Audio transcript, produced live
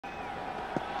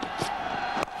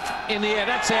in the air.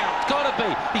 That's out. Got to be.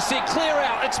 He said, clear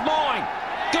out. It's mine.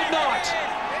 Good night.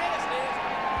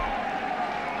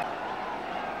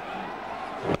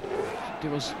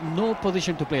 There was no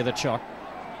position to play that shot.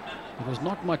 There was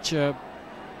not much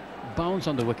bounce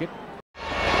on the wicket.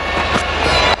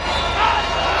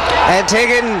 And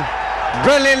taken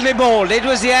brilliantly bowled. It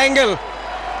was the angle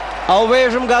away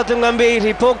from Gautam Gambhir.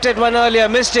 He poked at one earlier,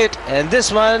 missed it, and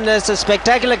this one is a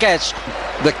spectacular catch.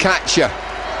 The catcher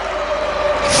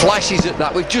flashes at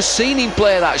that. We've just seen him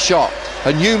play that shot,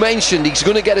 and you mentioned he's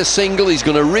going to get a single, he's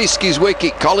going to risk his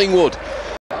wicket. Collingwood.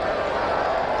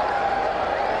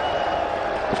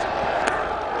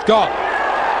 Got.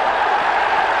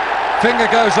 Finger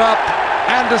goes up,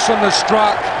 Anderson has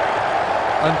struck,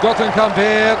 and Gautam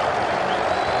Gambhir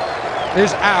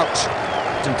is out.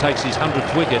 And takes his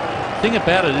 100th wicket. Thing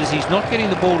about it is he's not getting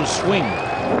the ball to swing,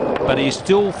 but he's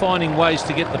still finding ways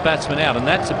to get the batsman out, and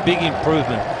that's a big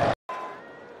improvement.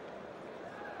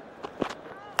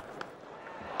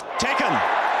 Taken.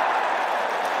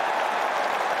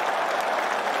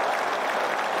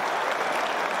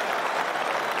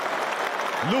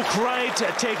 Luke Wright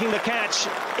taking the catch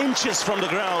inches from the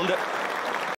ground.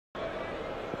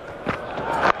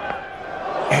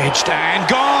 Edged and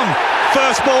gone.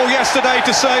 First ball yesterday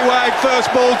to Sehwag,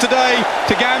 first ball today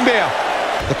to Gambhir.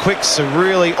 The quicks are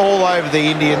really all over the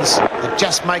Indians. They're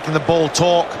just making the ball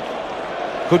talk.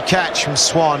 Good catch from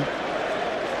Swan.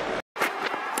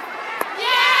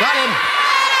 Got him.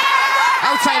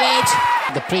 Outside edge.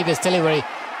 The previous delivery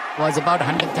was about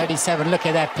 137. Look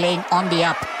at that, playing on the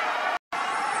up.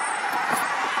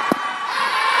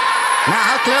 Now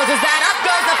how close is that? Up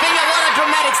goes the finger. What a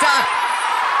dramatic start.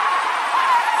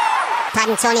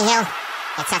 Pardon Tony Hill.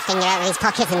 Gets that finger out of his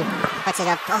pocket and puts it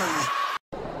up. Oh.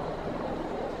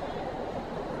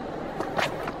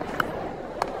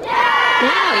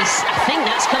 I think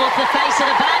that's come off the face of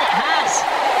the bat. It has.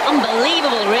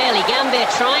 Unbelievable, really. Gambhir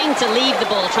trying to leave the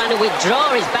ball, trying to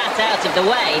withdraw his bat out of the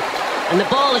way, and the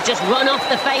ball has just run off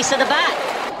the face of the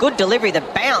bat. Good delivery, the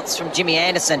bounce from Jimmy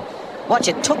Anderson. Watch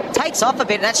it, takes off a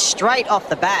bit, and that's straight off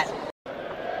the bat.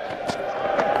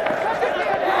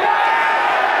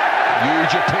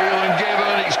 Huge appeal and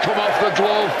given. He's come off the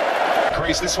glove.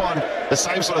 Crease this one, the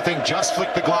same sort of thing, just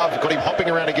flicked the glove, got him hopping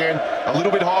around again, a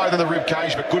little bit higher than the rib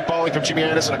cage, but good bowling from Jimmy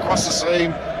Anderson across the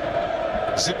seam.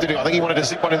 Zipped it in. I think he wanted to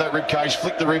zip one in that rib cage,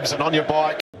 flick the ribs and on your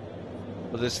bike.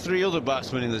 But there's three other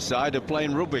batsmen in the side who are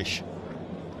playing rubbish,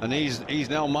 and he's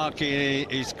now marking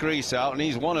his crease out, and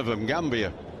he's one of them,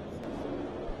 Gambhir.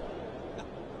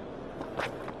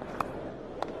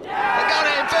 They got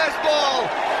him, first ball.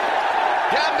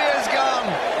 Gambhir's gone.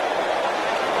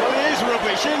 Well, he is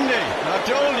rubbish, isn't he? I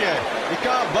told you, he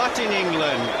can't bat in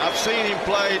England. I've seen him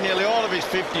play nearly all of his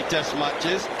 50 test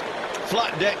matches.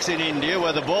 Flat decks in India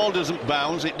where the ball doesn't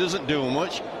bounce, it doesn't do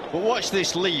much. But watch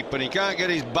this leap, and he can't get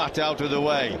his bat out of the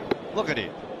way. Look at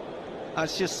it.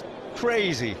 That's just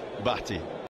crazy batting.